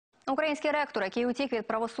Український ректор, який утік від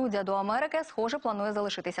правосуддя до Америки, схоже, планує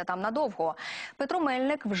залишитися там надовго. Петро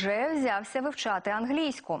Мельник вже взявся вивчати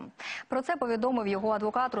англійську. Про це повідомив його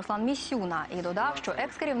адвокат Руслан Місюна і додав, що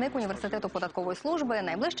екс-керівник університету податкової служби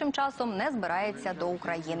найближчим часом не збирається до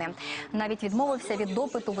України. Навіть відмовився від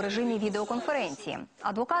допиту в режимі відеоконференції.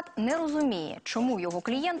 Адвокат не розуміє, чому його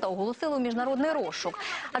клієнта оголосили у міжнародний розшук.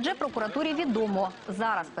 Адже прокуратурі відомо,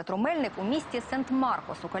 зараз Петро Мельник у місті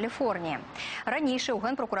Сент-Маркос у Каліфорнії. Раніше у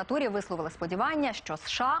Генпрокуратурі висловили сподівання, що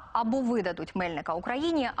США або видадуть Мельника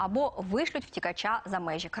Україні, або вишлють втікача за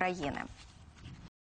межі країни.